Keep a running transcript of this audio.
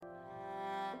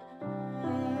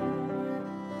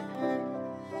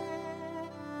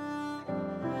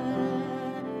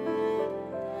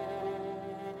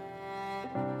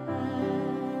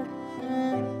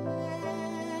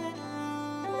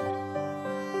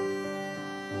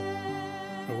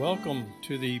Welcome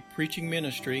to the preaching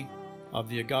ministry of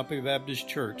the Agape Baptist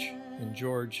Church in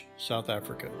George, South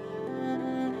Africa.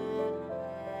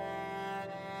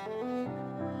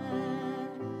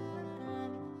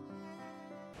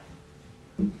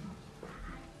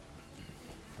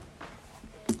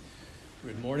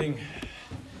 Good morning.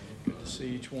 Good to see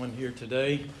each one here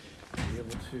today, be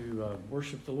able to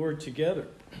worship the Lord together.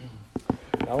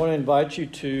 I want to invite you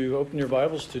to open your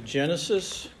Bibles to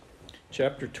Genesis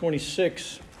chapter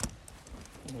 26.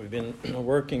 We've been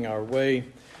working our way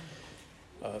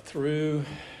through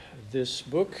this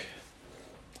book,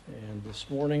 and this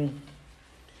morning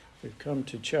we've come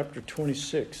to chapter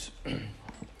 26. And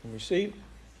we see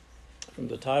from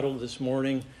the title this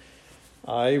morning,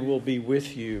 I will be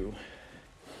with you.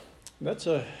 Those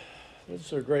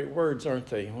are great words, aren't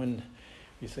they, when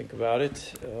you think about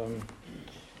it?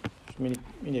 There's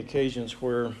many occasions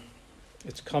where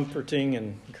it's comforting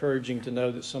and encouraging to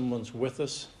know that someone's with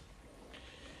us.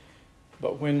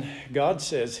 But when God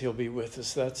says He'll be with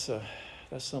us, that's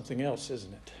something else,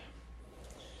 isn't it?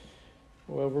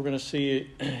 Well, we're going to see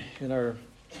in our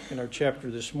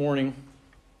chapter this morning,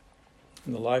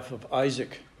 in the life of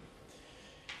Isaac,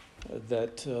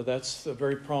 that's the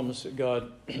very promise that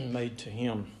God made to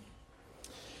him.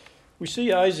 We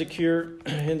see Isaac here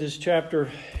in this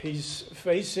chapter. He's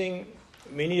facing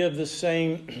many of the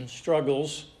same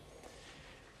struggles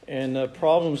and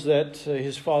problems that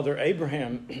his father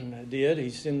Abraham did.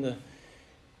 He's in the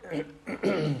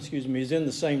he's in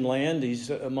the same land. He's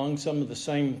among some of the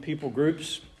same people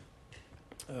groups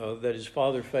that his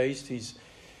father faced. He's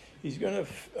going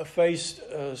to face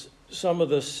some of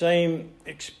the same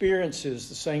experiences,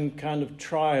 the same kind of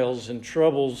trials and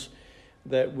troubles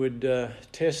that would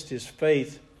test his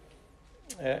faith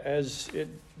as it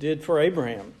did for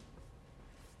Abraham.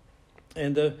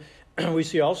 And we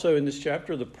see also in this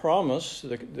chapter the promise,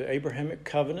 the Abrahamic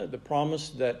covenant, the promise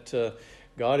that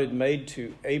God had made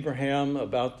to Abraham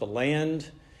about the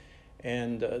land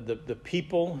and the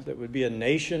people that would be a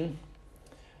nation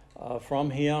from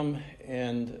him,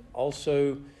 and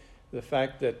also the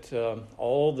fact that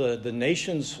all the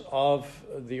nations of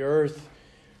the earth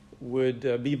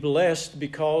would be blessed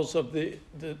because of the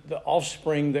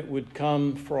offspring that would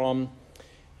come from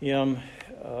him,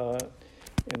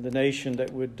 and the nation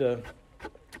that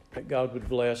God would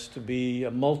bless to be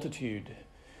a multitude.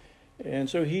 And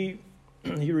so he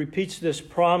repeats this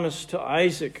promise to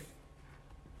Isaac.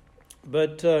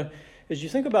 But as you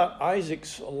think about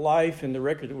Isaac's life and the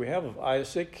record that we have of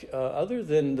Isaac, other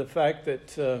than the fact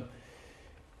that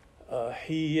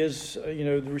he is,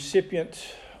 the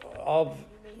recipient of,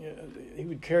 he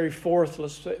would carry forth,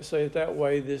 let's say it that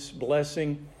way, this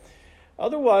blessing.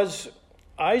 Otherwise,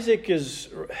 Isaac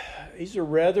he's a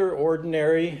rather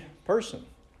ordinary person.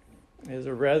 He has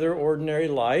a rather ordinary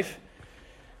life.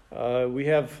 We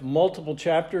have multiple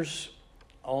chapters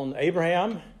on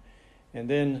Abraham, and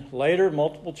then later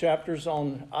multiple chapters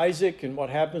on Isaac and what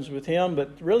happens with him.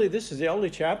 But really, this is the only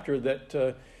chapter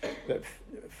that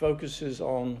focuses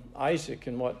on Isaac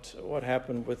and what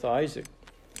happened with Isaac.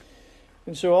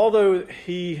 And so although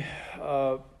he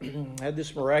had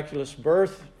this miraculous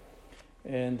birth,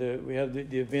 and we have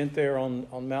the event there on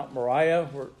Mount Moriah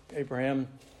where Abraham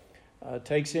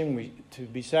takes him to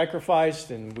be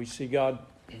sacrificed, and we see God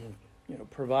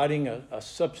providing a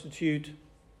substitute.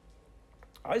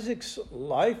 Isaac's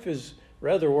life is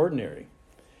rather ordinary.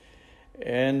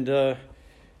 And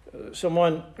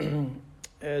someone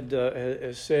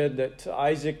has said that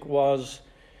Isaac was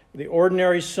the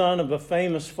ordinary son of a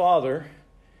famous father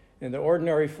and the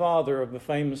ordinary father of a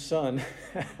famous son.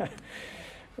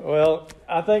 Well,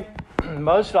 I think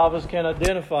most of us can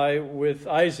identify with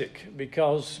Isaac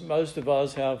because most of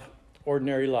us have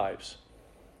ordinary lives.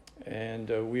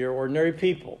 And we are ordinary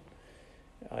people.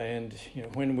 And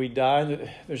when we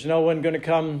die, there's no one going to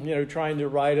come, trying to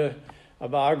write a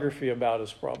biography about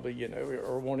us, probably,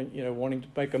 or wanting to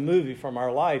make a movie from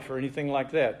our life or anything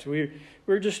like that.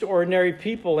 We're just ordinary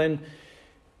people,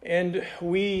 and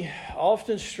we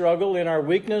often struggle in our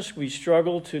weakness. We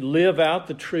struggle to live out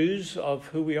the truths of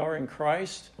who we are in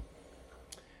Christ.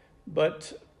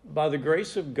 But by the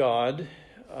grace of God,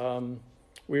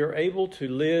 we are able to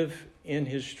live in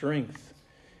His strength,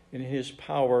 in His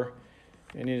power,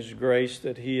 and in His grace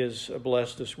that He has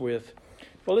blessed us with.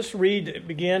 Well, let's read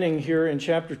beginning here in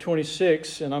chapter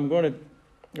 26, and I'm going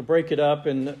to break it up,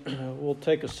 and we'll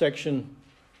take a section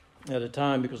at a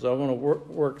time because I want to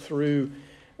work through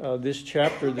this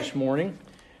chapter this morning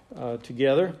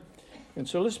together. And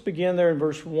so let's begin there in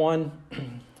verse 1,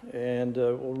 and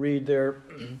we'll read there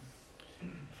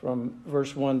from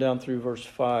verse 1 down through verse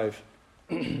 5.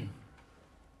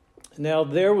 And Now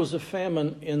there was a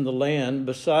famine in the land,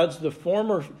 besides the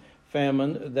former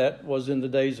famine that was in the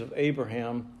days of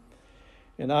Abraham.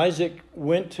 And Isaac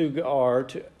went to Gerar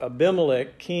to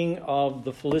Abimelech, king of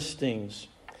the Philistines.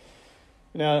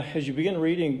 Now, as you begin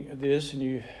reading this, and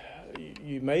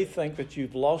you may think that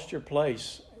you've lost your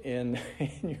place in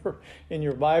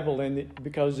your Bible, and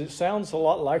because it sounds a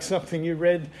lot like something you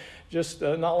read just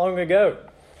not long ago.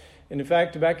 And in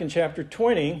fact, back in chapter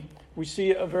 20, we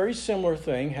see a very similar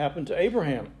thing happen to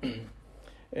Abraham,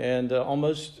 and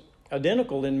almost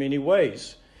identical in many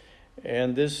ways.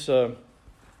 And this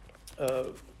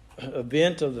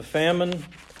event of the famine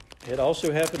had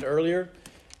also happened earlier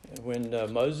when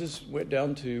Moses went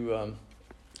down to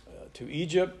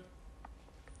Egypt,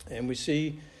 and we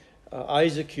see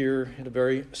Isaac here in a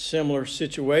very similar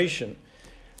situation.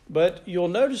 But you'll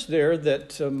notice there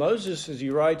that Moses, as he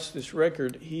writes this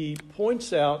record, he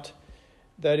points out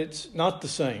that it's not the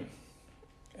same.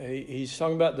 He's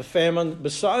talking about the famine,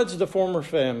 besides the former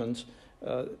famine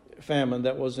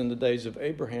that was in the days of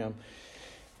Abraham.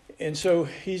 And so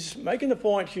he's making the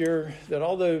point here that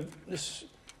although this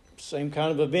same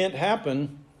kind of event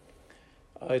happened,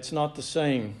 it's not the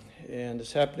same. And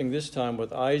it's happening this time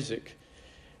with Isaac.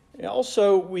 And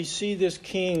also, we see this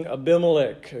king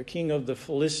Abimelech, king of the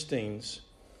Philistines.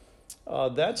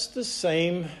 That's the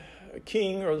same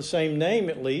king, or the same name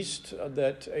at least,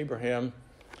 that Abraham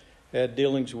had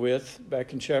dealings with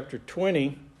back in chapter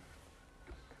 20.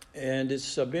 And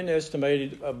it's been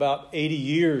estimated about 80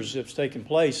 years have taken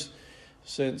place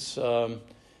since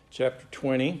chapter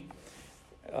 20.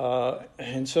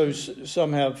 And so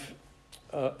some have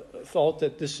thought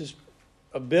that this is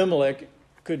Abimelech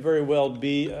could very well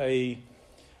be a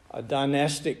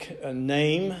dynastic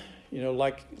name,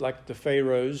 like the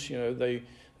pharaohs.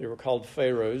 They were called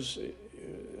pharaohs.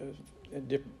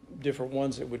 Different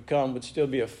ones that would come would still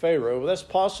be a pharaoh. Well, that's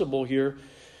possible here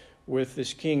with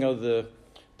this king of the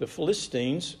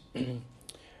Philistines.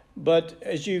 But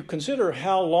as you consider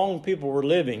how long people were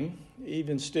living,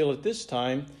 even still at this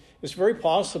time, it's very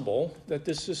possible that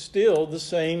this is still the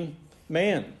same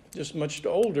man, just much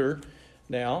older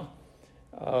now,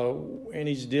 and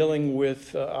he's dealing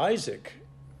with Isaac.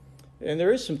 And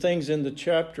there is some things in the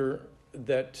chapter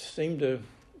that seem to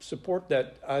support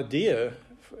that idea,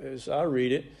 as I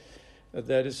read it,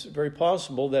 that it's very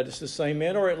possible that it's the same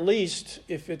man, or at least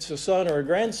if it's a son or a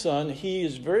grandson, he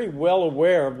is very well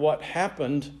aware of what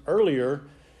happened earlier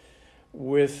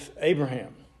with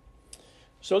Abraham.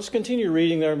 So let's continue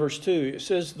reading there in verse 2. It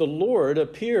says, "The Lord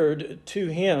appeared to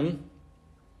him,"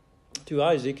 to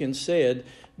Isaac, "and said,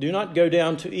 'Do not go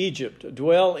down to Egypt.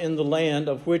 Dwell in the land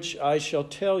of which I shall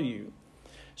tell you.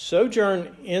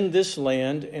 Sojourn in this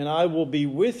land, and I will be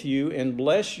with you and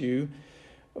bless you.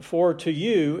 For to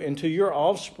you and to your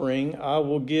offspring I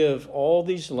will give all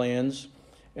these lands,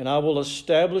 and I will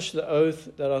establish the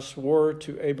oath that I swore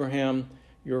to Abraham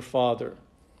your father.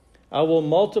 I will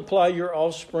multiply your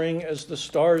offspring as the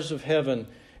stars of heaven,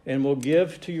 and will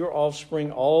give to your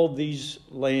offspring all these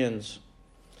lands.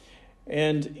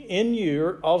 And in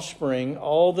your offspring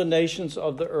all the nations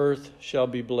of the earth shall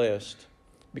be blessed.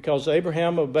 Because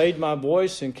Abraham obeyed my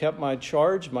voice and kept my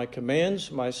charge, my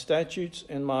commands, my statutes,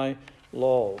 and my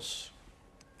laws.'"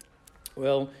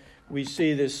 Well, we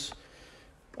see this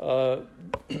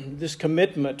this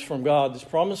commitment from God, this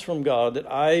promise from God that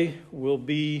I will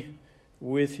be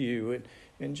with you.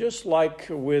 And just like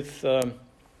with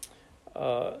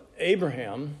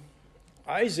Abraham,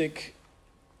 Isaac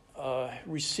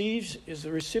is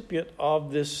the recipient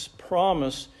of this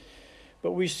promise.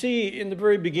 But we see in the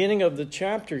very beginning of the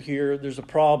chapter here, there's a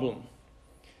problem.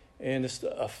 And it's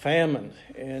a famine,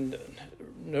 and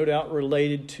no doubt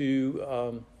related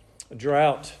to a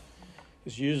drought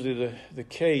is usually the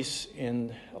case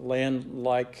in a land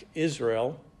like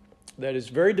Israel that is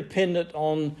very dependent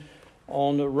on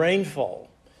rainfall.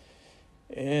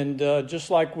 And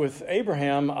just like with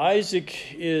Abraham,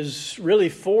 Isaac is really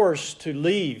forced to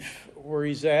leave where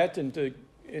he's at and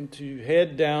to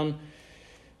head down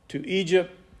to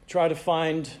Egypt, try to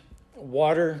find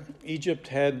water. Egypt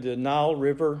had the Nile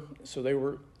River, so they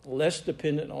were less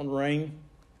dependent on rain.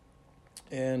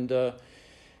 And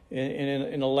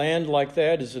in a land like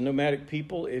that, as a nomadic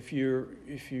people, if you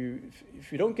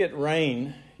don't get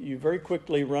rain, you very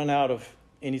quickly run out of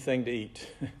anything to eat.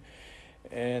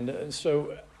 And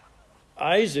so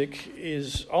Isaac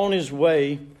is on his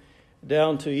way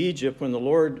down to Egypt when the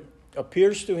Lord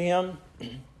appears to him.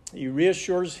 He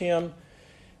reassures him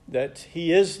that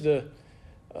he is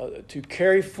to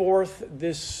carry forth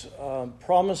this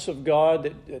promise of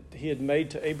God that he had made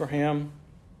to Abraham.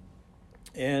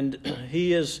 And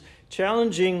he is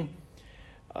challenging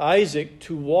Isaac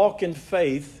to walk in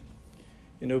faith,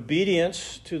 in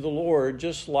obedience to the Lord,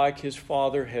 just like his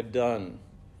father had done.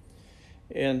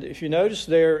 And if you notice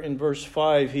there in verse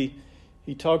 5, he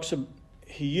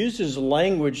uses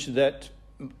language that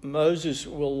Moses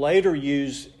will later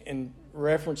use in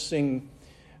referencing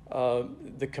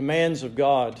the commands of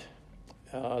God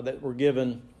that were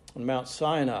given on Mount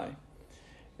Sinai.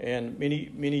 And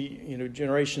many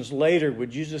generations later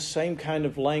would use the same kind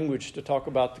of language to talk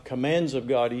about the commands of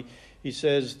God. He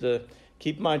says,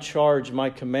 keep my charge, my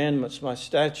commandments, my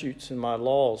statutes, and my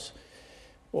laws.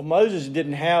 Well, Moses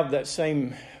didn't have that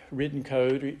same written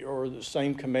code or the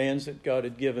same commands that God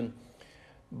had given,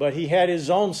 but he had his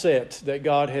own set that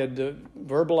God had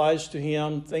verbalized to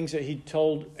him, things that he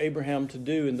told Abraham to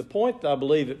do. And the point that I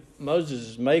believe that Moses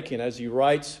is making as he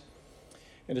writes,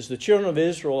 and as the children of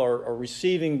Israel are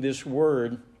receiving this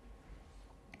word,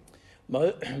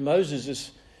 Moses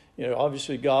is,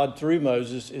 obviously God through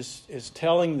Moses is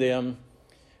telling them,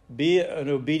 be an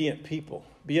obedient people.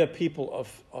 Be a people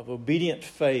of obedient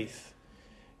faith.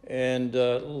 And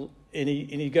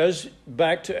he goes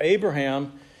back to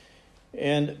Abraham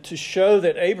and to show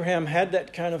that Abraham had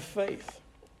that kind of faith.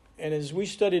 And as we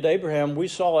studied Abraham, we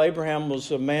saw Abraham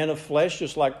was a man of flesh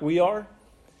just like we are.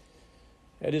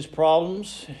 Had his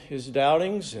problems, his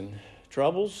doubtings and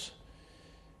troubles.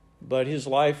 But his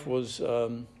life was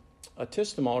a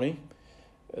testimony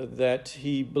that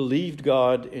he believed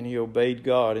God and he obeyed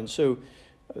God. And so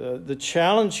the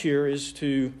challenge here is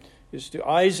to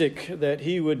Isaac that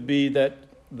he would be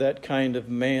that kind of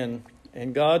man.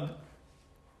 And God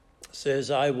says,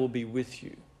 I will be with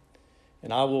you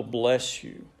and I will bless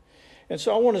you. And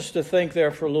so I want us to think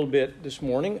there for a little bit this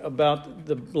morning about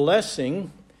the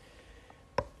blessing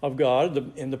of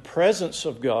God in the presence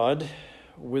of God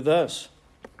with us.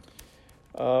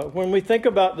 When we think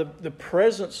about the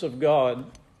presence of God,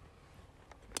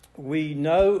 we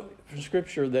know from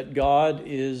Scripture that God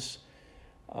is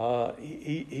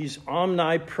He's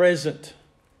omnipresent.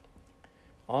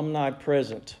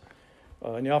 Omnipresent.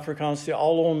 In the Afrikaans,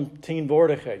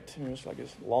 alomteenwoordigheid. It's like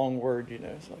this long word,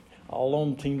 It's like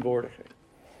alomteenwoordigheid.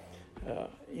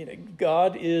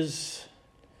 God is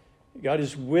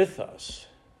with us.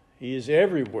 He is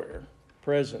everywhere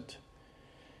present.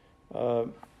 I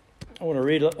want to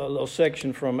read a little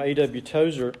section from A.W.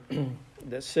 Tozer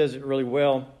that says it really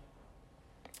well.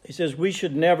 He says, we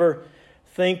should never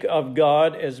think of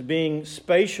God as being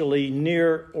spatially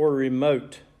near or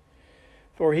remote,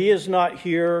 for he is not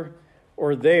here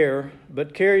or there,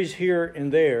 but carries here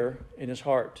and there in his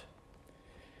heart.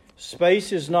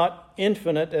 Space is not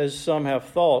infinite as some have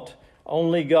thought.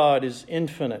 Only God is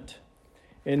infinite.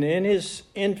 And in his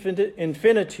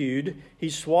infinitude, he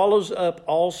swallows up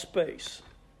all space.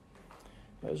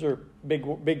 Those are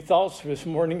big thoughts this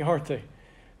morning, aren't they?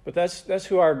 But that's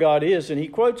who our God is. And he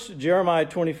quotes Jeremiah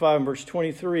 25 and verse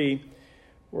 23,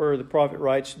 where the prophet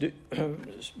writes,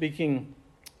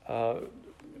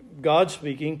 God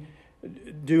speaking,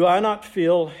 do I not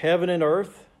fill heaven and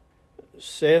earth,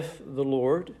 saith the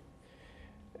Lord?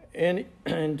 And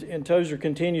Tozer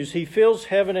continues, he fills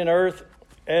heaven and earth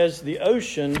as the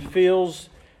ocean fills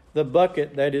the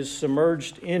bucket that is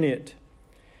submerged in it.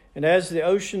 And as the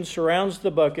ocean surrounds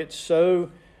the bucket,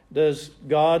 so does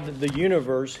God the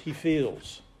universe he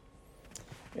fills.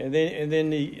 And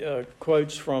then he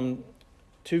quotes from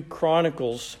 2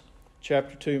 Chronicles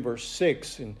chapter 2 verse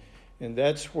 6, and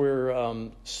that's where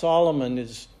Solomon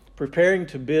is preparing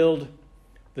to build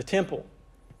the temple.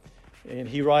 And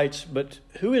he writes, but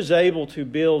who is able to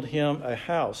build him a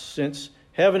house, since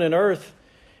heaven and earth,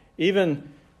 since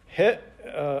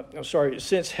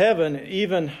heaven,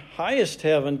 even highest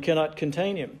heaven, cannot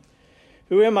contain him?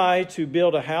 Who am I to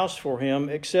build a house for him,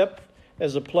 except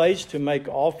as a place to make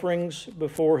offerings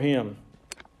before him?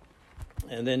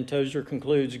 And then Tozer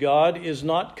concludes, God is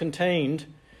not contained,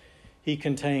 he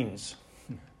contains.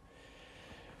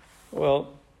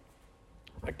 Well,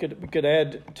 we could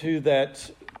add to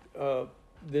that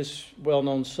this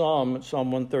well-known psalm,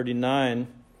 Psalm 139,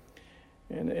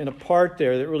 and a part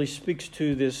there that really speaks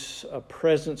to this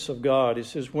presence of God. It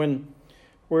says,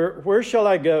 where shall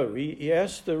I go? He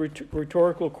asks the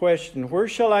rhetorical question, where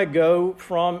shall I go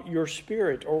from your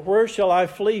spirit? Or where shall I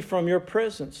flee from your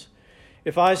presence?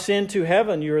 If I ascend to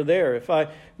heaven, you're there. If I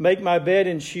make my bed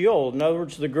in Sheol, in other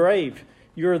words, the grave,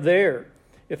 you're there.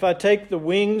 If I take the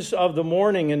wings of the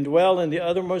morning and dwell in the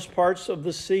uttermost parts of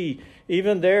the sea,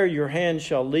 even there your hand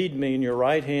shall lead me, and your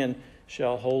right hand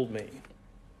shall hold me.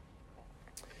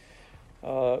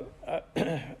 I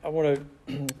want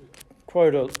to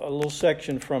quote a little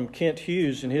section from Kent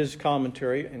Hughes in his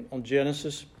commentary on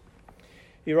Genesis.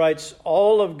 He writes,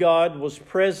 all of God was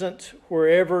present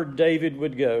wherever David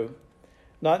would go.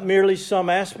 Not merely some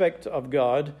aspect of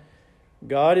God.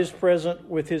 God is present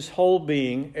with his whole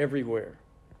being everywhere.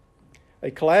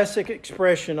 A classic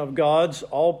expression of God's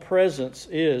all-presence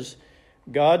is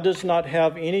God does not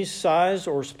have any size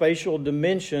or spatial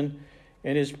dimension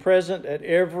and is present at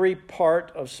every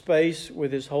part of space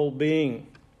with his whole being.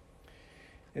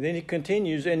 And then he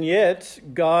continues, and yet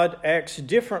God acts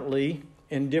differently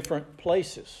in different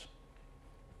places.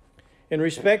 In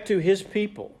respect to his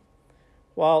people,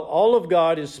 while all of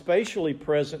God is spatially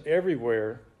present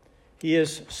everywhere, he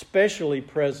is specially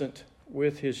present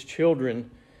with his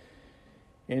children.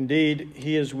 Indeed,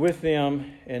 he is with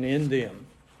them and in them.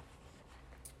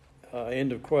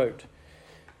 End of quote.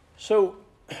 So,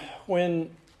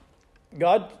 when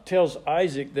God tells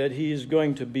Isaac that he is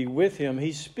going to be with him,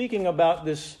 he's speaking about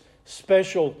this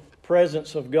special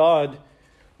presence of God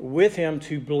with him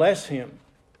to bless him.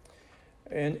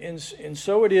 And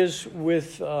so it is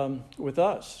with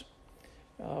us.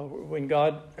 When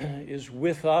God is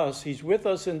with us, he's with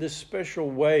us in this special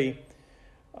way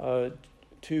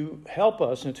to help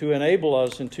us and to enable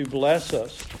us and to bless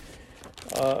us.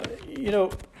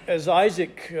 As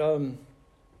Isaac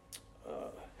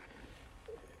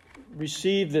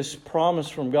received this promise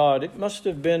from God, it must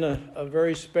have been a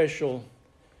very special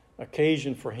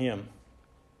occasion for him.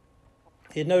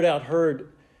 He had no doubt heard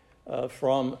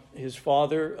from his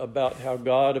father about how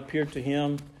God appeared to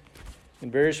him in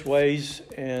various ways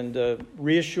and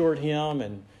reassured him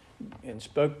and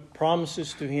spoke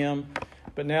promises to him.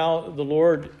 But now the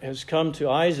Lord has come to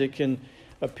Isaac and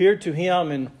appeared to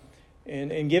him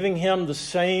and giving him the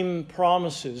same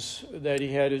promises that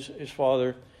he had his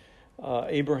father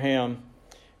Abraham.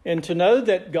 And to know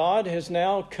that God has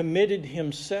now committed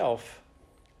himself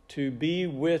to be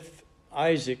with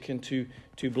Isaac and to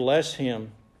bless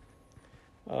him,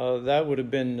 that would have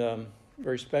been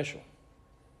very special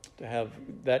to have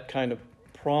that kind of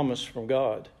promise from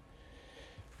God.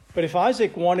 But if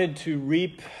Isaac wanted to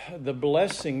reap the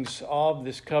blessings of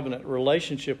this covenant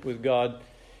relationship with God,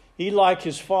 he, like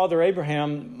his father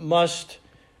Abraham, must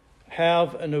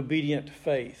have an obedient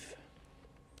faith.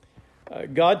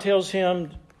 God tells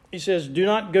him, he says, do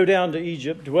not go down to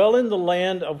Egypt. Dwell in the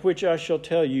land of which I shall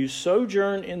tell you.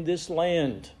 Sojourn in this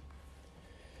land.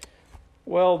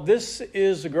 Well, this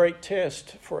is a great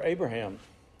test for Abraham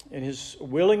in his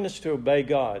willingness to obey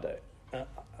God.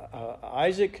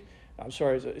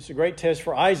 It's a great test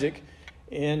for Isaac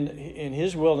in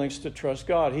his willingness to trust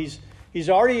God. He's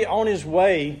already on his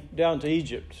way down to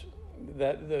Egypt.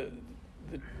 That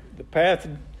the path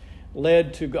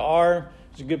led to Gerar.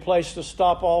 It's a good place to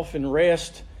stop off and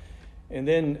rest. And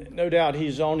then, no doubt,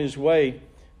 he's on his way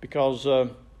because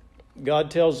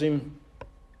God tells him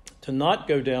to not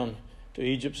go down to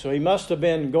Egypt. So he must have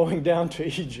been going down to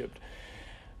Egypt.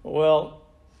 Well,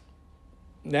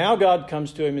 now God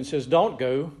comes to him and says, don't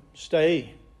go,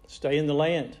 stay in the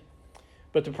land.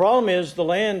 But the problem is the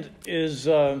land is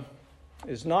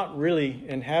not really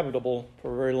inhabitable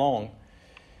for very long.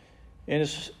 And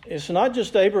it's not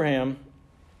just Abraham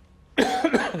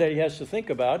that he has to think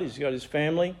about. He's got his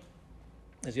family.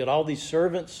 He's got all these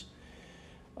servants,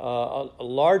 a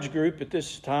large group at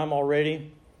this time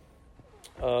already,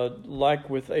 like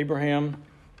with Abraham.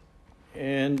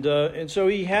 And so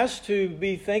he has to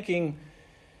be thinking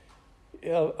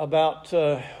about,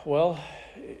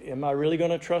 am I really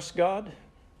going to trust God?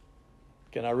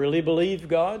 Can I really believe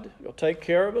God? He'll take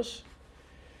care of us.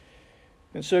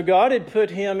 And so God had put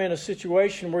him in a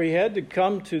situation where he had to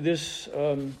come to this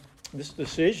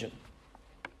decision.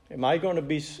 Am I going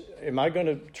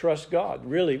to trust God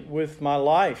really with my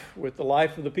life, with the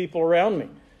life of the people around me?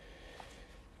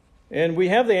 And we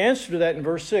have the answer to that in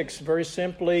verse 6. Very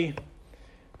simply,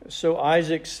 so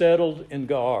Isaac settled in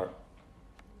Gerar.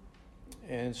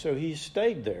 And so he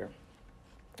stayed there.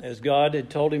 As God had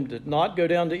told him to not go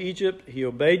down to Egypt, he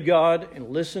obeyed God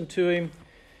and listened to him.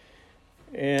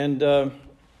 And the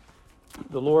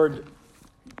Lord,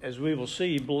 as we will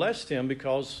see, blessed him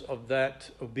because of that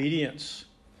obedience.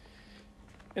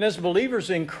 And as believers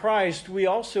in Christ, we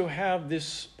also have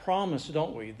this promise,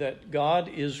 don't we, that God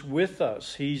is with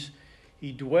us.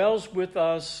 He dwells with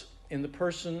us in the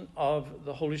person of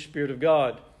the Holy Spirit of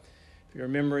God. If you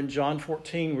remember in John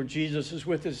 14, where Jesus is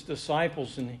with his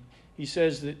disciples, and he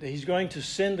says that he's going to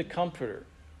send the Comforter,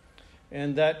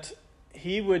 and that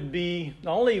he would be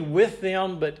not only with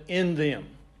them, but in them,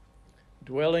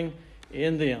 dwelling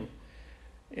in them.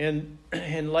 And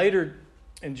later,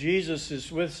 and Jesus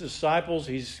is with his disciples.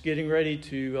 He's getting ready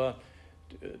to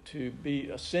be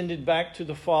ascended back to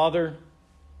the Father.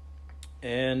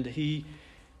 And he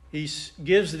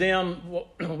gives them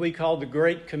what we call the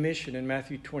Great Commission in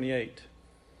Matthew 28.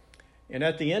 And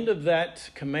at the end of that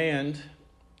command,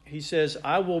 he says,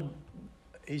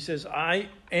 I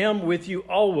am with you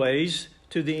always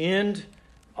to the end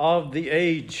of the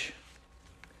age.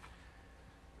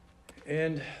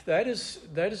 And that is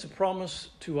a promise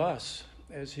to us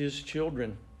as his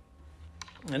children.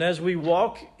 And as we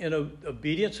walk in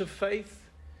obedience of faith,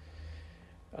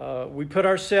 we put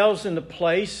ourselves in the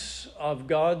place of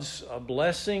God's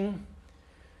blessing.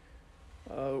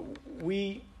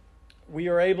 We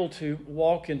are able to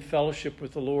walk in fellowship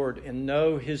with the Lord and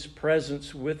know his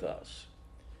presence with us.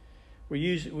 We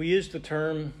use the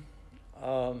term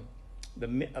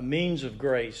a means of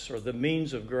grace, or the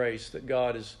means of grace that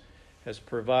God has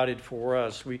provided for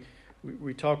us.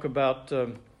 We talk about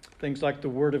things like the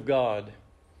Word of God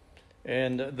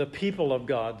and the people of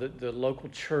God, the local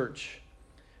church.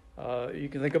 You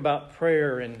can think about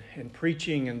prayer and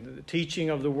preaching and the teaching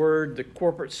of the Word, the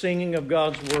corporate singing of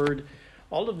God's Word.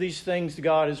 All of these things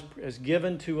God has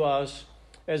given to us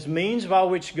as means by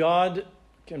which God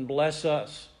can bless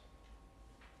us.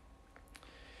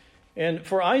 And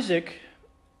for Isaac,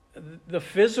 the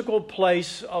physical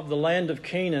place of the land of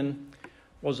Canaan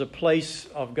was a place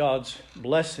of God's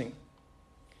blessing.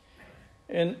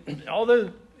 And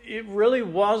although it really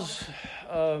was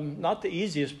not the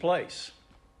easiest place,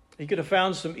 he could have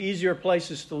found some easier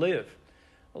places to live.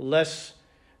 Less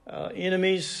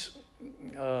enemies,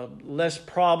 less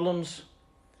problems.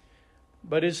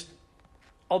 But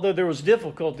although there was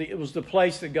difficulty, it was the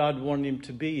place that God wanted him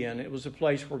to be in. It was a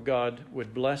place where God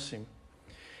would bless him.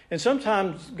 And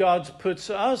sometimes God puts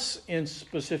us in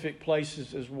specific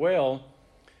places as well,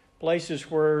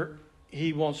 places where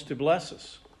he wants to bless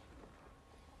us.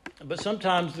 But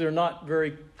sometimes they're not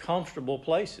very comfortable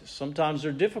places. Sometimes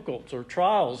they're difficult, or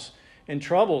trials and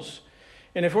troubles.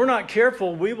 And if we're not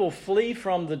careful, we will flee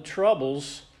from the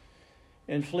troubles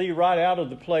and flee right out of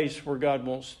the place where God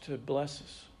wants to bless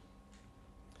us.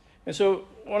 And so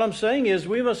what I'm saying is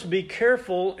we must be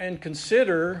careful and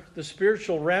consider the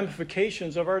spiritual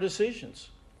ramifications of our decisions.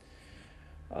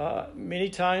 Many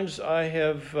times I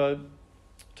have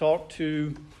talked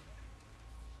to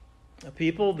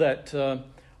people that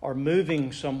are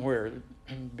moving somewhere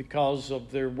because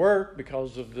of their work,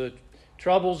 because of the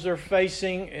troubles they're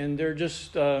facing, and they're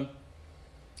just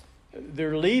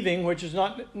they're leaving, which is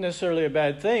not necessarily a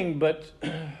bad thing, but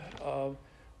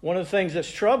one of the things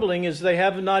that's troubling is they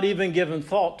have not even given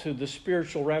thought to the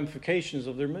spiritual ramifications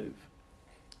of their move.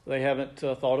 They haven't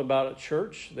thought about a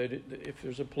church. If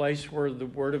there's a place where the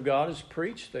Word of God is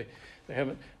preached, they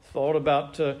haven't thought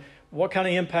about what kind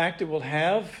of impact it will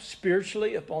have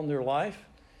spiritually upon their life.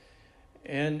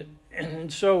 And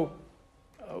so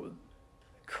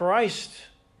Christ,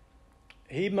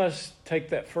 he must take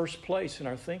that first place in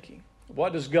our thinking.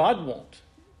 What does God want?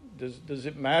 Does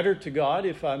it matter to God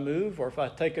if I move, or if I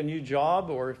take a new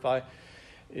job, or if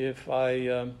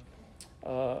I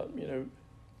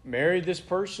marry this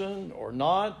person or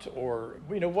not, or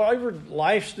whatever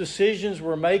life's decisions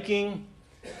we're making,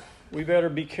 we better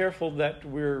be careful that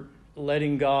we're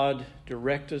letting God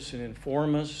direct us and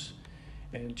inform us,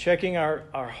 and checking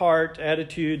our heart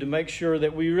attitude to make sure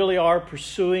that we really are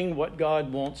pursuing what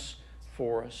God wants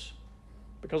for us.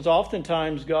 Because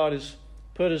oftentimes God has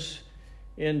put us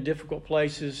in difficult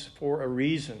places for a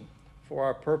reason, for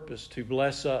our purpose, to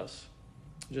bless us,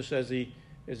 just as he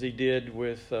did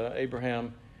with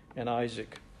Abraham and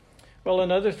Isaac. Well,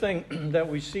 another thing that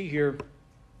we see here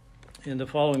in the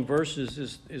following verses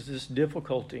is this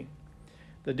difficulty.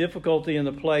 The difficulty in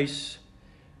the place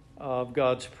of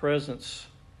God's presence.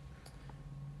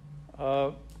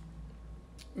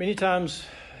 Many times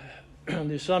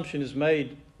the assumption is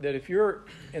made that if you're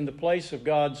in the place of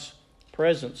God's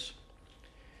presence,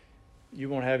 you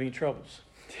won't have any troubles.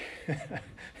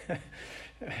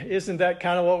 Isn't that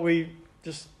kind of what we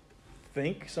just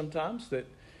think sometimes? That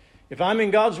if I'm in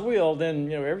God's will,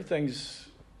 then everything's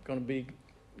going to be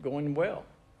going well.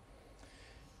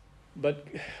 But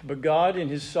God, in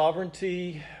his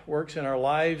sovereignty, works in our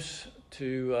lives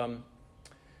to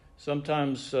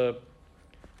sometimes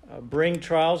bring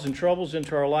trials and troubles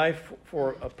into our life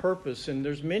for a purpose. And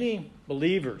there's many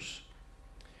believers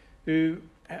who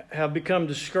have become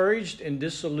discouraged and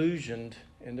disillusioned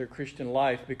in their Christian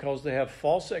life because they have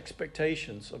false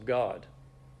expectations of God,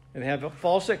 and they have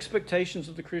false expectations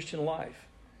of the Christian life.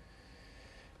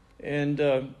 And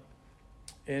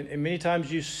many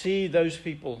times you see those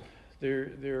people.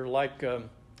 They're like a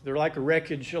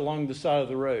wreckage along the side of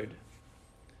the road.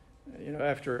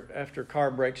 After a car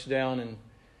breaks down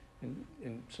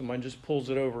and someone just pulls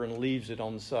it over and leaves it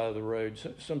on the side of the road.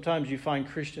 So sometimes you find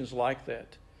Christians like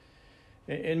that.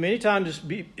 And many times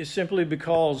it's simply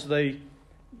because they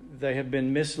have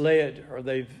been misled, or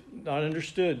they've not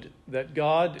understood that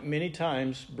God many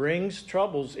times brings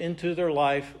troubles into their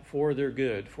life for their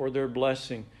good, for their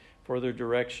blessing, for their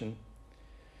direction.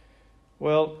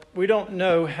 Well, we don't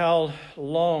know how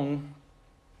long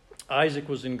Isaac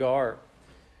was in Gerar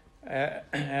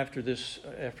after this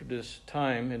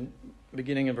time, in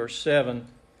beginning of verse 7.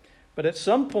 But at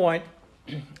some point,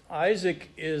 Isaac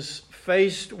is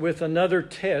faced with another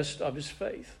test of his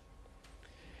faith.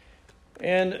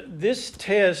 And this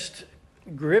test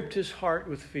gripped his heart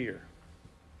with fear. Have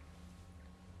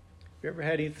you ever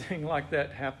had anything like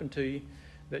that happen to you?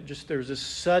 That just there's a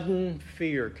sudden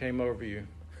fear came over you.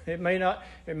 It may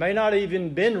not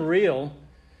even been real.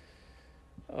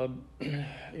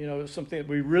 Something that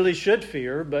we really should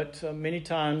fear, but many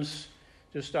times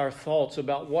just our thoughts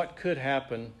about what could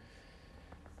happen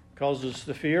causes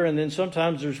the fear. And then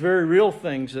sometimes there's very real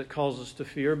things that cause us to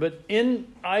fear. But in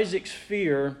Isaac's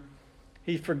fear,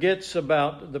 he forgets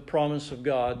about the promise of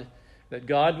God, that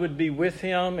God would be with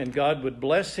him and God would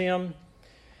bless him.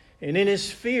 And in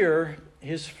his fear,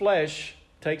 his flesh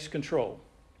takes control.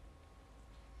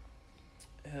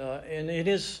 And in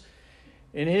his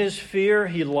fear,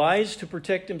 he lies to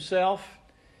protect himself,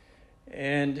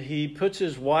 and he puts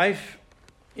his wife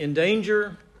in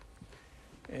danger.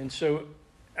 And so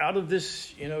out of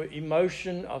this,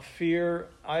 emotion of fear,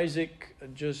 Isaac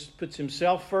just puts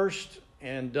himself first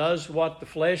and does what the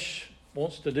flesh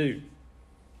wants to do.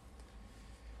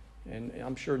 And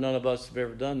I'm sure none of us have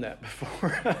ever done that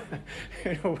before.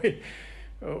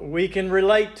 We can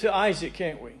relate to Isaac,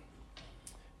 can't we?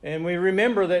 And we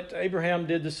remember that Abraham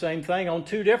did the same thing on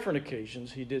 2 different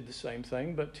occasions. He did the same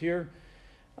thing, but here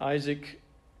Isaac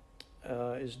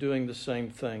is doing the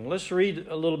same thing. Let's read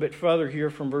a little bit further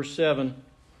here from verse 7.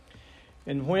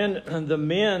 And when the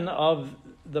men of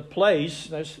the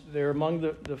place, they're among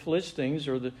the Philistines,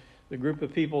 or the group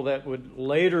of people that would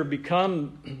later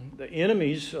become the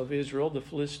enemies of Israel, the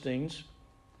Philistines.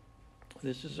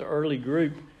 This is an early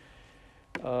group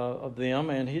of them,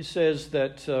 and he says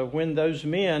that when those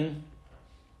men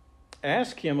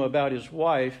asked him about his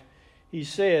wife, he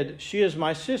said, "She is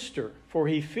my sister," for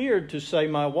he feared to say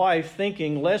my wife,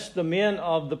 thinking lest the men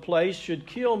of the place should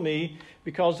kill me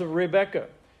because of Rebekah,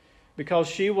 because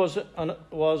she was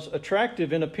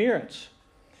attractive in appearance.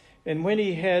 And when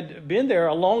he had been there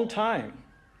a long time,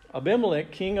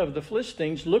 Abimelech, king of the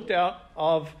Philistines, looked out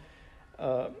of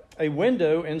a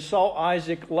window and saw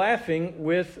Isaac laughing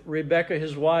with Rebekah,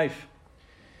 his wife.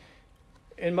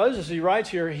 And Moses, he writes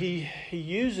here, he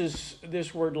uses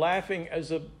this word laughing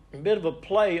as a bit of a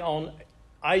play on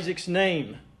Isaac's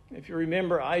name. If you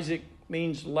remember, Isaac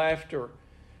means laughter.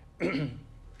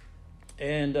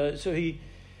 And so he,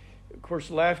 of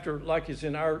course, laughter, like is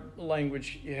in our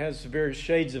language, it has various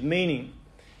shades of meaning.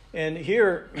 And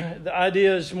here, the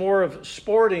idea is more of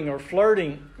sporting or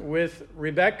flirting with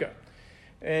Rebekah.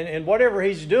 And whatever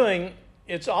he's doing,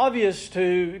 it's obvious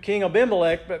to King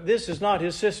Abimelech, but this is not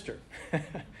his sister.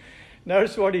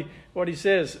 Notice what he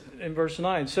says in verse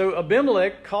 9. So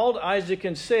Abimelech called Isaac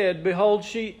and said, So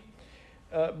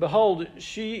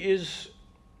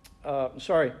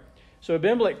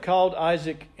Abimelech called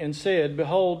Isaac and said,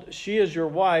 "Behold, she is your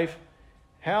wife.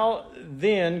 How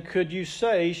then could you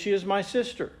say she is my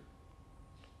sister?"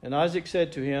 And Isaac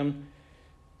said to him,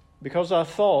 "Because I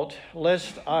thought,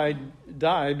 lest I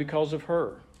die because of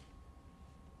her."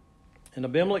 And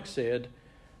Abimelech said,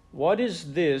 "What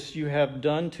is this you have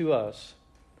done to us?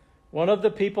 One of the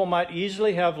people might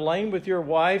easily have lain with your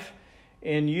wife,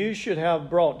 and you should have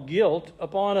brought guilt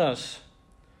upon us."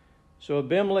 So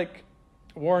Abimelech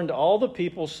warned all the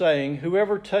people, saying,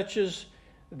 "Whoever touches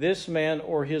this man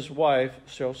or his wife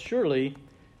shall surely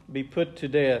be put to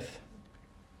death."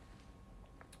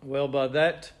 Well, by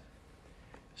that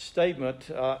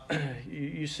statement,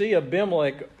 you see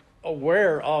Abimelech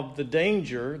aware of the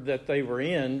danger that they were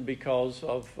in because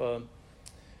of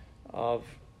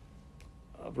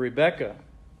Rebekah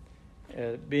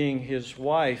being his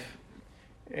wife.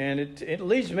 And it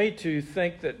leads me to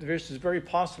think that this is very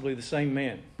possibly the same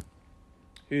man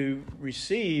who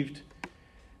received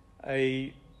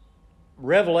a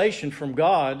revelation from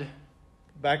God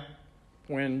back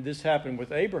when this happened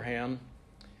with Abraham.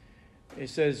 It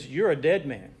says, "You're a dead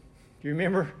man." You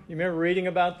remember reading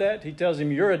about that? He tells him,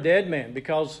 "You're a dead man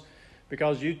because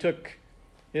you took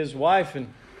his wife."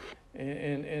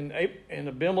 And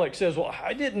Abimelech says, "Well,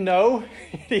 I didn't know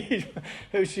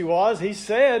who she was. He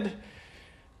said,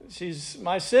 she's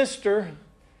my sister."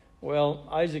 Well,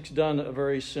 Isaac's done a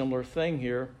very similar thing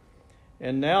here.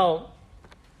 And now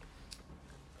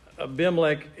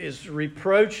Abimelech is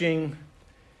reproaching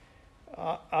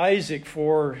Isaac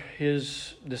for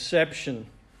his deception.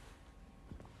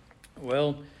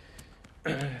 Well,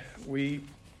 we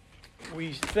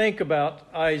think about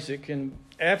Isaac, and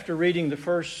after reading the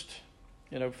first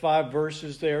 5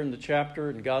 verses there in the chapter,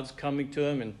 and God's coming to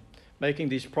him and making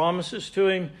these promises to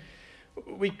him,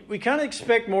 we kind of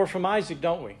expect more from Isaac,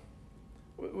 don't we?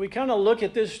 We kind of look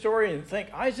at this story and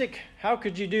think, Isaac, how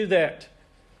could you do that?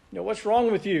 What's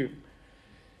wrong with you?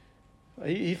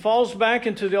 He falls back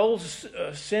into the old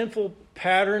sinful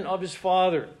pattern of his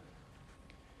father.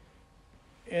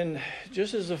 And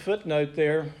just as a footnote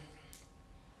there,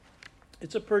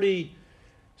 it's a pretty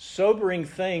sobering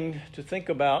thing to think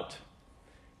about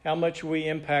how much we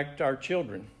impact our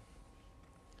children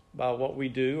by what we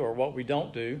do or what we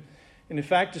don't do. And in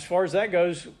fact, as far as that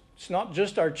goes, it's not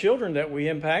just our children that we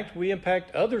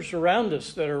impact others around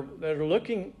us that are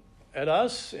looking at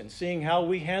us and seeing how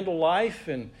we handle life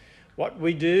and what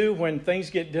we do when things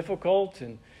get difficult,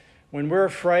 and when we're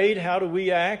afraid, how do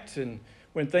we act, and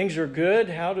when things are good,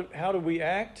 how do we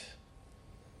act?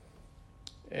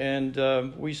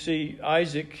 And we see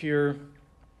Isaac here,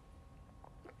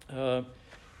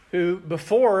 who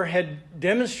before had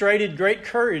demonstrated great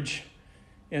courage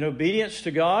in obedience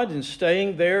to God and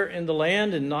staying there in the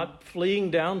land and not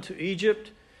fleeing down to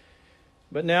Egypt.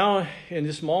 But now, in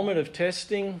this moment of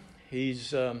testing,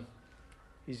 he's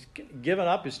given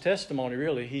up his testimony,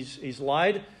 really. He's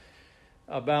lied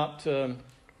about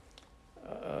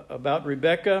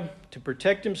Rebekah to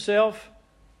protect himself,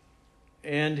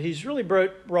 and he's really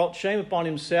brought shame upon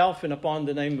himself and upon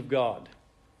the name of God.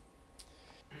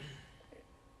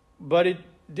 But it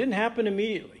didn't happen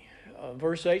immediately.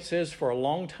 Verse 8 says, for a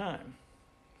long time.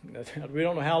 We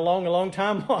don't know how long a long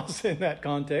time was in that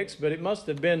context, but it must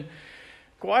have been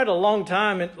quite a long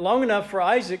time, and long enough for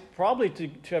Isaac probably to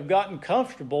have gotten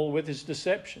comfortable with his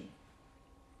deception.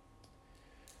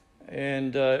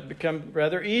 And it became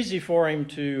rather easy for him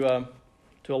to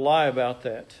lie about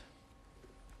that.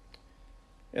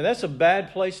 And that's a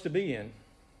bad place to be in,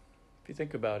 if you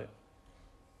think about it.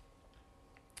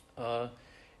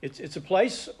 It's a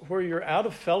place where you're out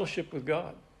of fellowship with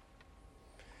God.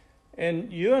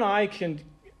 And you and I can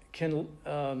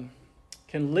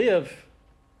live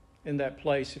in that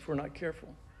place if we're not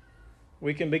careful.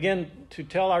 We can begin to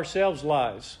tell ourselves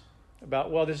lies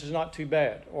about, well, this is not too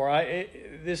bad, or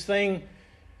this thing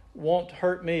won't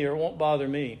hurt me or won't bother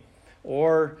me,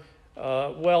 or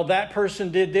well, that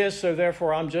person did this, so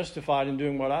therefore I'm justified in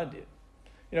doing what I did.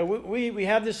 We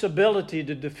have this ability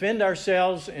to defend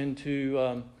ourselves and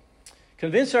to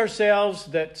convince ourselves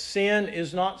that sin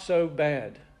is not so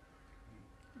bad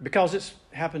because it's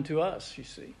happened to us, you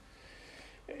see.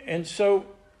 And so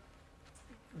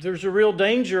there's a real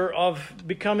danger of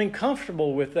becoming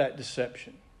comfortable with that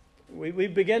deception. We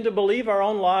begin to believe our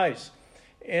own lies.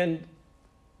 And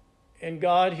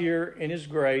God here, in His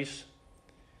grace,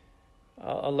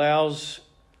 allows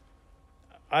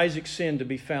Isaac's sin to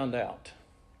be found out.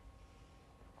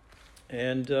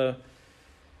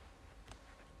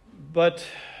 But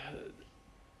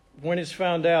when it's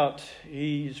found out,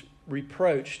 he's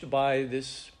reproached by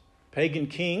this pagan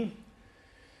king.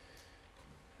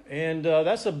 And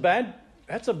that's a bad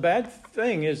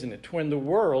thing, isn't it? When the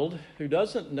world, who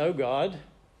doesn't know God,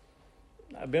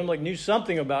 Abimelech knew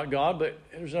something about God, but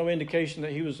there's no indication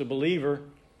that he was a believer.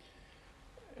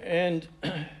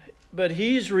 But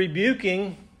he's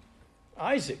rebuking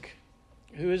Isaac,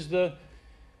 who is the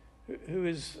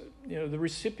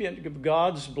recipient of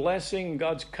God's blessing,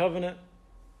 God's covenant.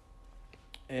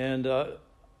 And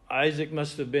Isaac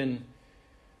must have been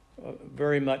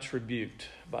very much rebuked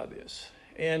by this.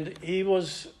 And he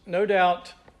was no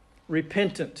doubt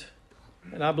repentant.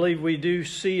 And I believe we do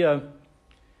see a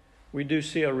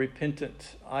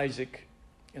repentant Isaac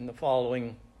in the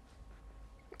following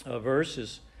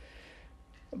verses.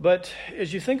 But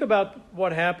as you think about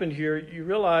what happened here, you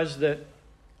realize that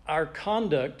our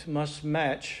conduct must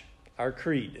match our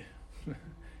creed. Let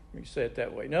me say it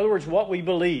that way. In other words, what we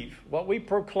believe, what we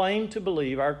proclaim to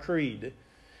believe, our creed.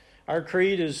 Our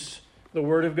creed is the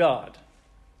Word of God.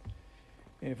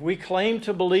 And if we claim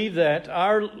to believe that,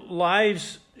 our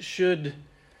lives should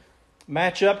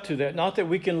match up to that. Not that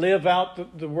we can live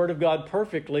out the Word of God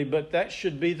perfectly, but that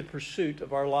should be the pursuit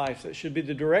of our lives. That should be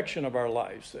the direction of our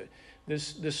lives.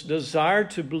 This desire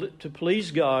to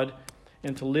please God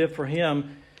and to live for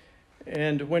Him.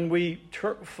 And when we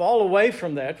fall away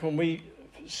from that, when we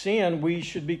sin, we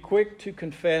should be quick to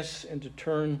confess and to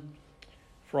turn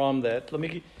from that. Let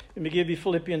me give you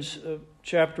Philippians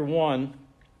chapter 1,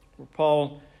 where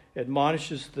Paul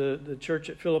admonishes the church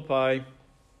at Philippi.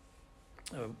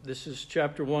 This is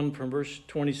chapter 1 from verse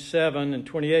 27 and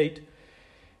 28.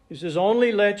 He says,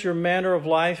 only let your manner of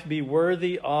life be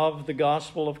worthy of the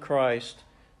gospel of Christ,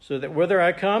 so that whether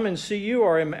I come and see you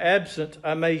or am absent,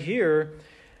 I may hear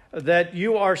that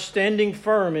you are standing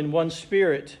firm in one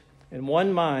spirit, in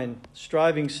one mind,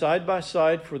 striving side by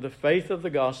side for the faith of the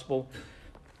gospel,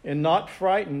 and not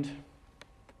frightened.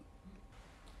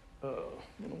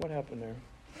 What happened there?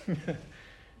 Did the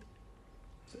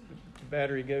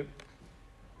battery go?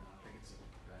 I think it's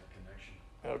a bad connection.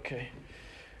 Okay.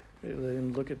 Let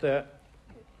him look at that.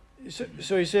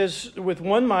 So he says, with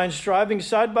one mind, striving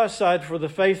side by side for the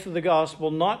faith of the gospel,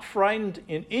 not frightened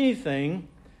in anything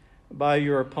by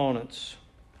your opponents.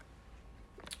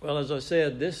 Well, as I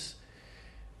said, this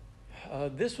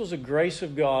was a grace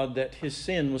of God that his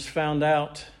sin was found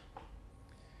out.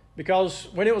 Because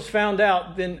when it was found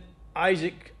out, then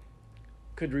Isaac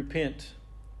could repent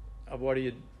of what he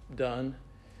had done.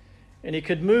 And he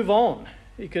could move on.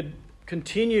 He could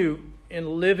continue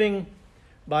in living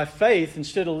by faith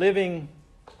instead of living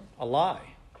a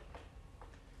lie.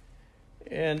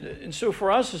 And so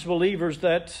for us as believers,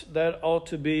 that ought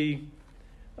to be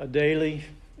a daily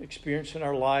experience in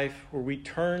our life where we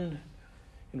turn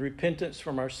in repentance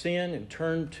from our sin and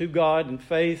turn to God in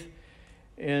faith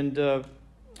and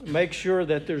make sure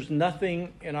that there's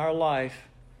nothing in our life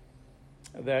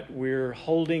that we're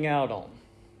holding out on,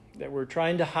 that we're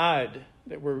trying to hide,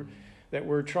 that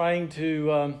we're trying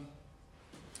to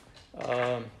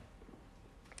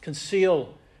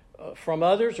conceal from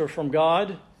others or from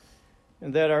God,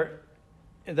 and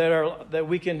that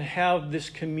we can have this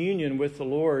communion with the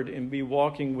Lord and be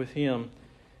walking with Him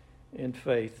in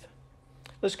faith.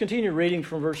 Let's continue reading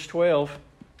from verse 12.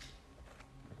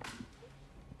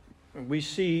 We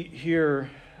see here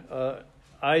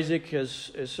Isaac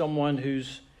as someone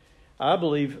who's, I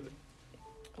believe,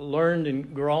 learned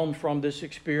and grown from this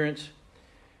experience.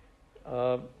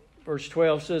 Verse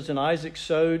 12 says, and Isaac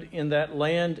sowed in that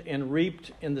land and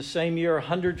reaped in the same year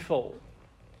 100-fold.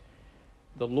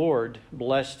 The Lord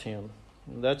blessed him.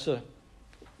 And that's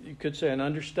you could say, an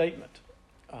understatement.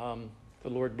 The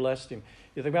Lord blessed him.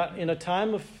 You think about in a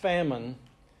time of famine,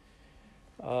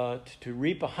 to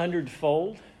reap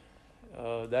 100-fold,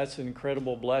 that's an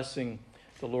incredible blessing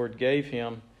the Lord gave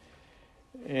him.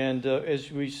 And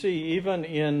as we see, even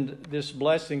in this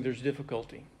blessing, there's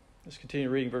difficulty. Let's continue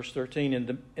reading verse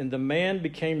 13. And the man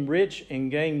became rich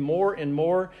and gained more and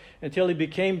more until he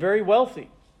became very wealthy.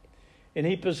 And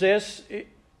he possessed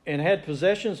and had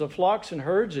possessions of flocks and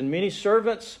herds and many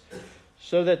servants,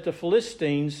 so that the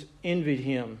Philistines envied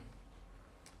him.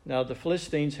 Now the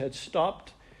Philistines had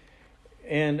stopped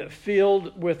and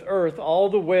filled with earth all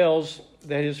the wells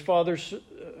that his father's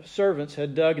servants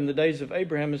had dug in the days of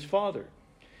Abraham his father.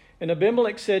 And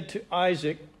Abimelech said to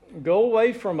Isaac, go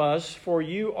away from us, for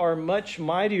you are much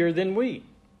mightier than we.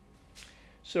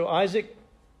 So Isaac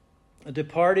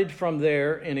departed from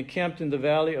there and encamped in the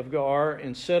valley of Gerar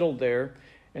and settled there.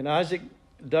 And Isaac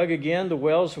dug again the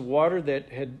wells of water that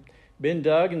had been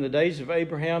dug in the days of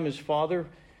Abraham his father,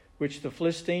 which the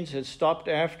Philistines had stopped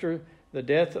after the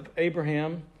death of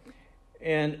Abraham.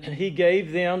 And he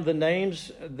gave them the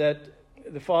names that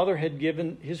his father had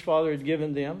given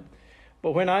them.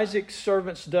 But when Isaac's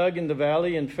servants dug in the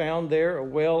valley and found there a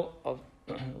well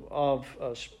of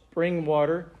spring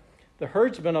water, the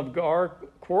herdsmen of Gerar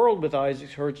quarreled with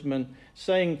Isaac's herdsmen,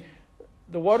 saying,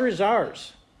 the water is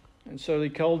ours. And so they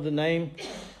called the name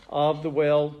of the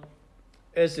well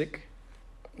Ezek.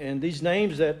 And these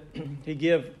names that he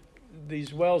gave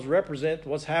these wells represent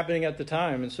what's happening at the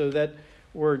time. And so that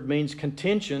word means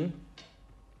contention,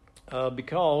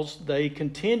 because they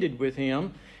contended with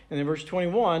him. And in verse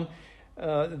 21,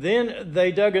 then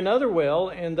they dug another well,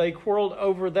 and they quarreled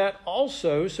over that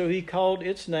also. So he called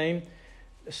its name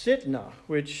Sitnah,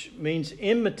 which means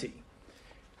enmity.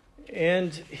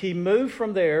 And he moved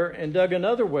from there and dug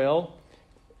another well,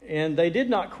 and they did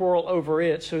not quarrel over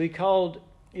it. So he called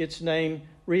its name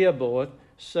Rehoboth,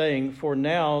 saying, for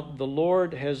now the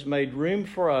Lord has made room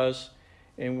for us,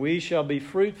 and we shall be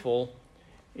fruitful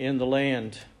in the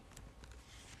land.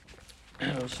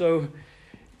 So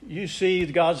you see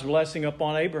God's blessing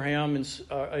upon Abraham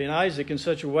and Isaac in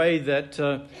such a way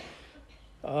that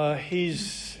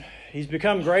he's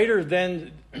become greater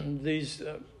than these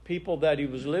people that he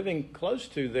was living close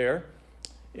to there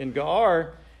in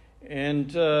Gerar. And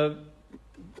the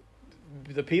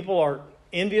people are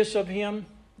envious of him.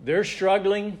 They're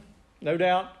struggling, no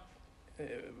doubt,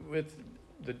 with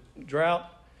the drought.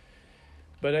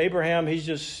 But Abraham, he's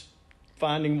just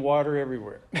finding water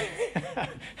everywhere.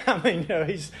 I mean,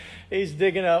 he's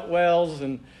digging out wells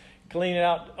and cleaning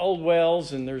out old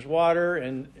wells, and there's water,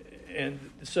 and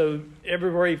so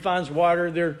everywhere he finds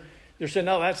water, they're saying,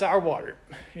 no, that's our water,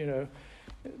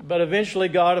 But eventually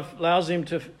God allows him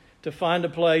to find a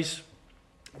place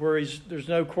where there's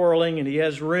no quarreling and he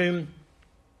has room.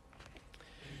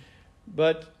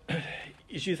 But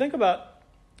as you think about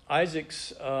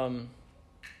Isaac's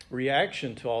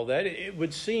reaction to all that, it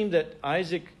would seem that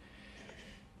Isaac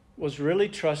was really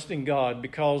trusting God,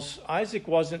 because Isaac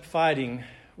wasn't fighting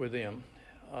with him.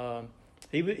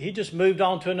 He just moved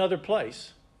on to another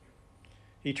place.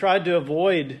 He tried to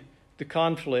avoid the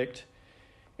conflict.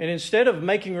 And instead of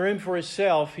making room for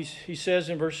himself, he says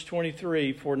in verse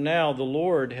 23, "For now the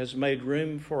Lord has made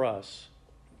room for us."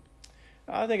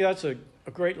 I think that's a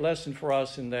great lesson for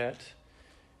us in that.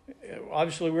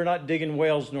 Obviously, we're not digging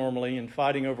wells normally and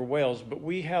fighting over wells, but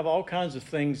we have all kinds of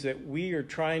things that we are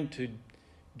trying to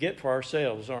get for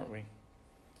ourselves, aren't we?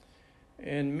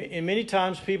 And many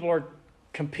times people are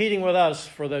competing with us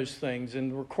for those things,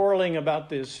 and we're quarreling about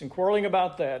this and quarreling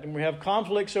about that, and we have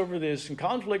conflicts over this and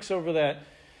conflicts over that.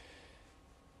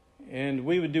 And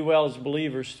we would do well as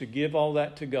believers to give all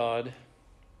that to God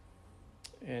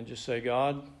and just say,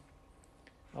 God,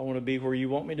 I want to be where you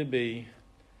want me to be,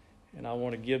 and I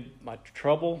want to give my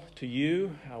trouble to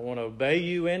you. I want to obey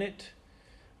you in it.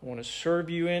 I want to serve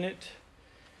you in it,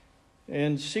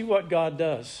 and see what God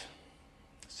does.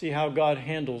 See how God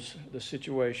handles the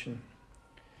situation.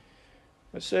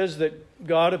 It says that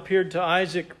God appeared to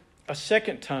Isaac a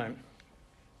second time,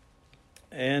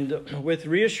 and with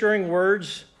reassuring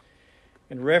words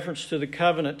in reference to the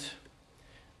covenant.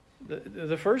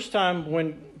 The first time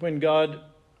when God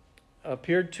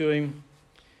appeared to him,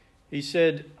 he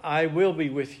said, I will be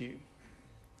with you.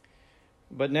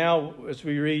 But now, as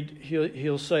we read,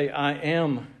 he'll say, I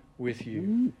am with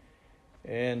you.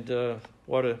 And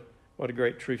what a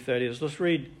great truth that is. Let's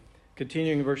read,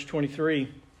 continuing in verse 23.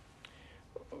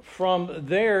 From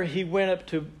there he went up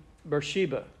to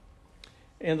Beersheba.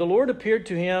 And the Lord appeared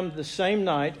to him the same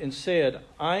night and said,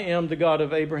 I am the God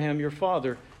of Abraham your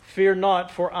father. Fear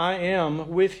not, for I am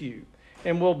with you,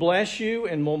 and will bless you,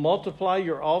 and will multiply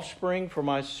your offspring for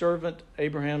my servant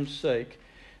Abraham's sake.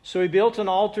 So he built an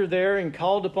altar there and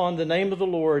called upon the name of the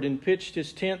Lord and pitched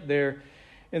his tent there.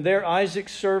 And there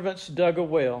Isaac's servants dug a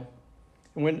well.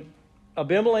 And when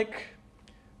Abimelech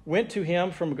went to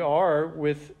him from Gerar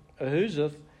with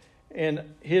Ahuzzath and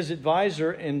his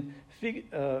advisor and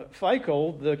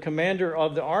Phicol, the commander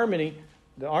of the army,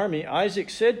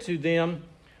 Isaac said to them,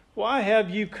 Why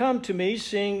have you come to me,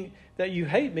 seeing that you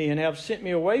hate me and have sent me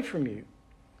away from you?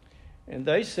 And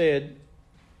they said,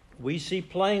 We see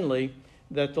plainly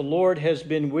that the Lord has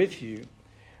been with you.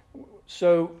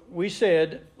 So we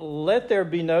said, Let there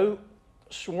be a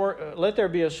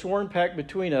sworn pact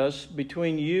between us,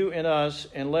 between you and us,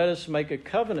 and let us make a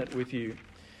covenant with you,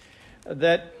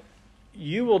 that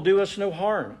you will do us no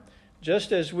harm,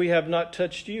 just as we have not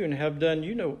touched you and have done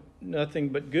you nothing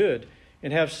but good,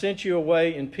 and have sent you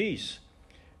away in peace.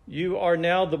 You are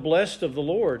now the blessed of the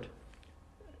Lord.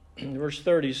 Verse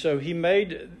 30, so he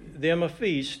made them a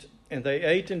feast, and they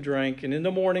ate and drank, and in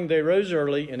the morning they rose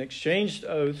early and exchanged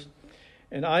oaths,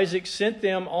 and Isaac sent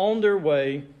them on their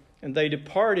way, and they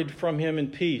departed from him in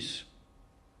peace.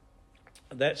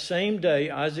 That same day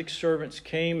Isaac's servants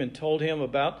came and told him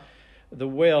about the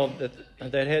well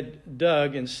that had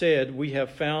dug, and said, We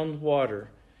have found water.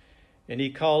 And he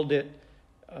called it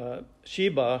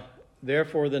Sheba.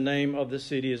 Therefore the name of the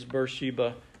city is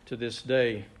Beersheba to this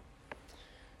day.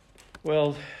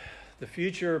 Well, the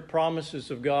future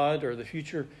promises of God, or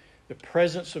the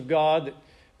presence of God that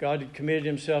God had committed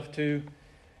himself to,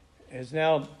 has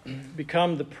now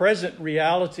become the present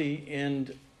reality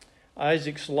in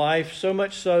Isaac's life, so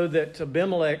much so that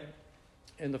Abimelech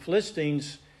and the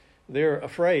Philistines, they're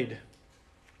afraid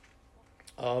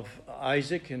of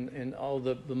Isaac and all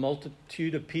the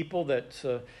multitude of people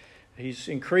that he's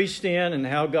increased in, and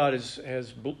how God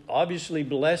has obviously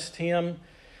blessed him.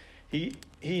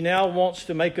 He now wants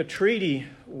to make a treaty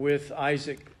with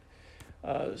Isaac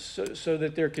so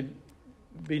that there could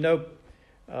be no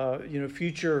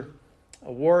future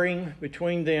warring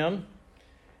between them.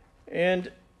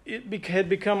 And it had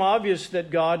become obvious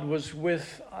that God was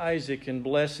with Isaac and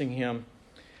blessing him.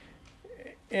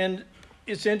 And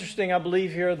it's interesting, I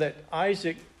believe here, that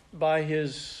Isaac, by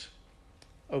his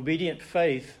obedient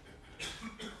faith,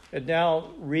 had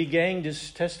now regained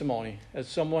his testimony as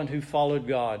someone who followed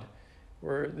God,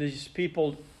 where these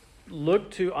people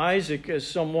looked to Isaac as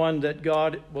someone that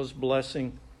God was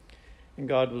blessing and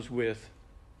God was with.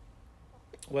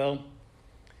 Well,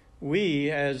 we,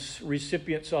 as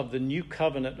recipients of the new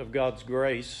covenant of God's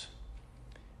grace,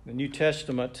 the New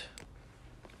Testament,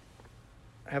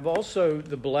 have also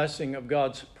the blessing of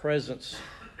God's presence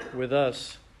with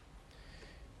us.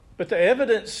 But the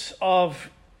evidence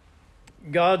of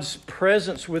God's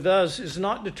presence with us is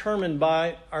not determined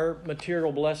by our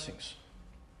material blessings,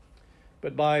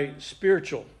 but by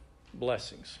spiritual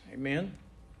blessings. Amen?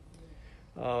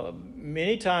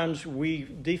 Many times we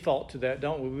default to that,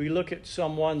 don't we? We look at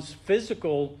someone's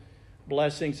physical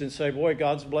blessings and say, boy,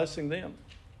 God's blessing them.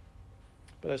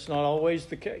 But that's not always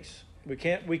the case. We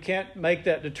can't make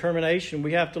that determination.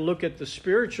 We have to look at the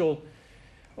spiritual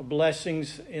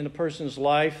blessings in a person's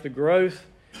life, the growth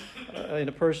in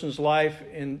a person's life,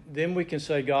 and then we can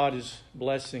say God is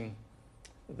blessing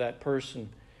that person.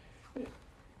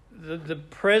 The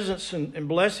presence and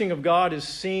blessing of God is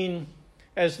seen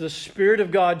as the Spirit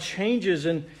of God changes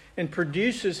and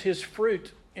produces His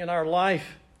fruit in our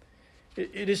life.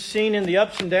 It is seen in the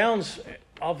ups and downs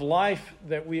of life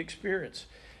that we experience.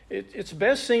 It's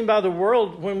best seen by the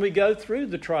world when we go through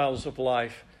the trials of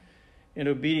life in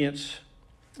obedience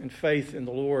and faith in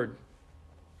the Lord.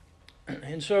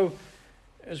 And so,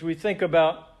 as we think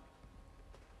about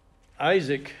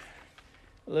Isaac,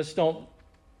 let's don't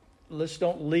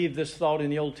leave this thought in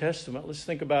the Old Testament. Let's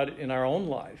think about it in our own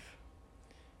life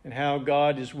and how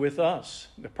God is with us,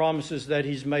 the promises that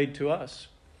He's made to us.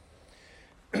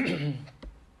 I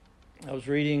was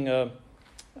reading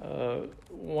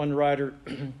one writer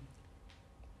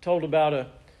told about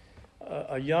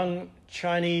a young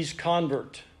Chinese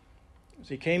convert as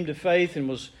he came to faith and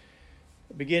was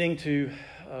beginning to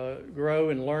grow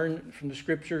and learn from the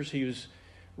Scriptures. He was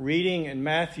reading in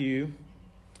Matthew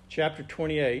chapter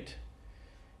 28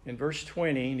 and verse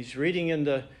 20, and he's reading in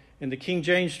the King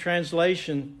James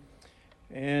translation,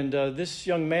 and this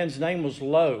young man's name was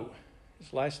Lowe.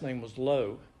 His last name was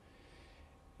Lowe.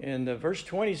 And verse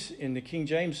 20 in the King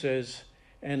James says,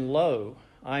 "And lo,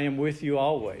 I am with you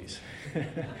always,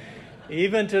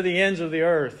 even to the ends of the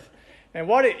earth." And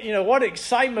what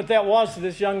excitement that was to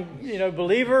this young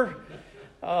believer,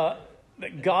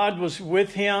 that God was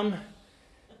with him.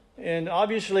 And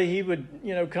obviously he would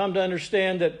come to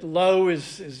understand that "lo"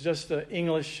 is just an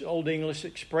old English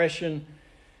expression,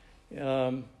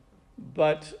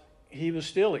 but he was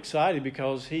still excited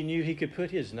because he knew he could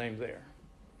put his name there.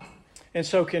 And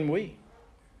so can we.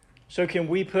 So can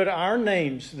we put our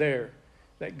names there,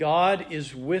 that God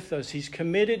is with us. He's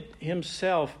committed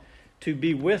Himself to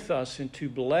be with us and to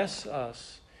bless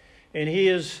us. And He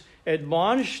has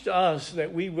admonished us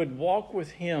that we would walk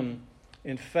with Him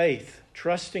in faith,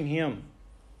 trusting Him,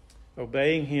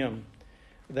 obeying Him,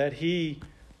 that He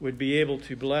would be able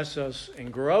to bless us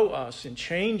and grow us and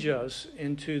change us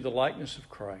into the likeness of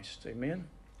Christ. Amen?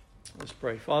 Let's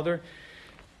pray. Father,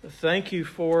 thank You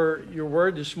for Your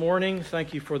word this morning.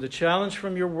 Thank You for the challenge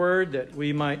from Your word, that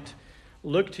we might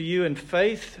look to You in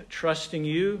faith, trusting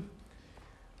You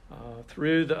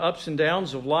through the ups and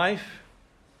downs of life,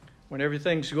 when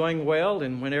everything's going well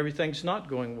and when everything's not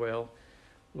going well.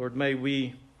 Lord, may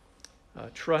we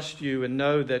trust You and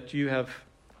know that You have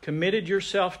committed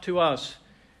Yourself to us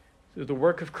through the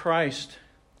work of Christ,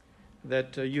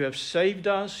 that You have saved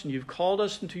us and You've called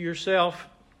us into Yourself.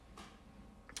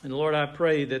 And Lord, I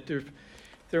pray that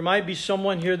there might be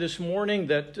someone here this morning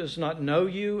that does not know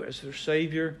You as their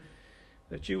Savior,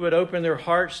 that You would open their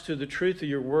hearts to the truth of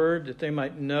Your word, that they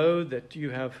might know that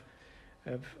You have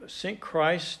sent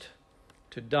Christ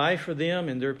to die for them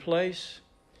in their place,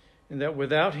 and that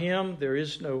without Him there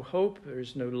is no hope, there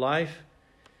is no life,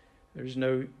 there is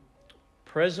no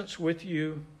presence with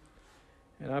You.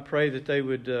 And I pray that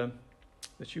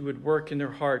that You would work in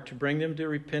their heart to bring them to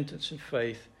repentance and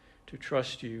faith, to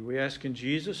trust You. We ask in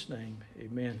Jesus' name,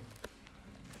 amen.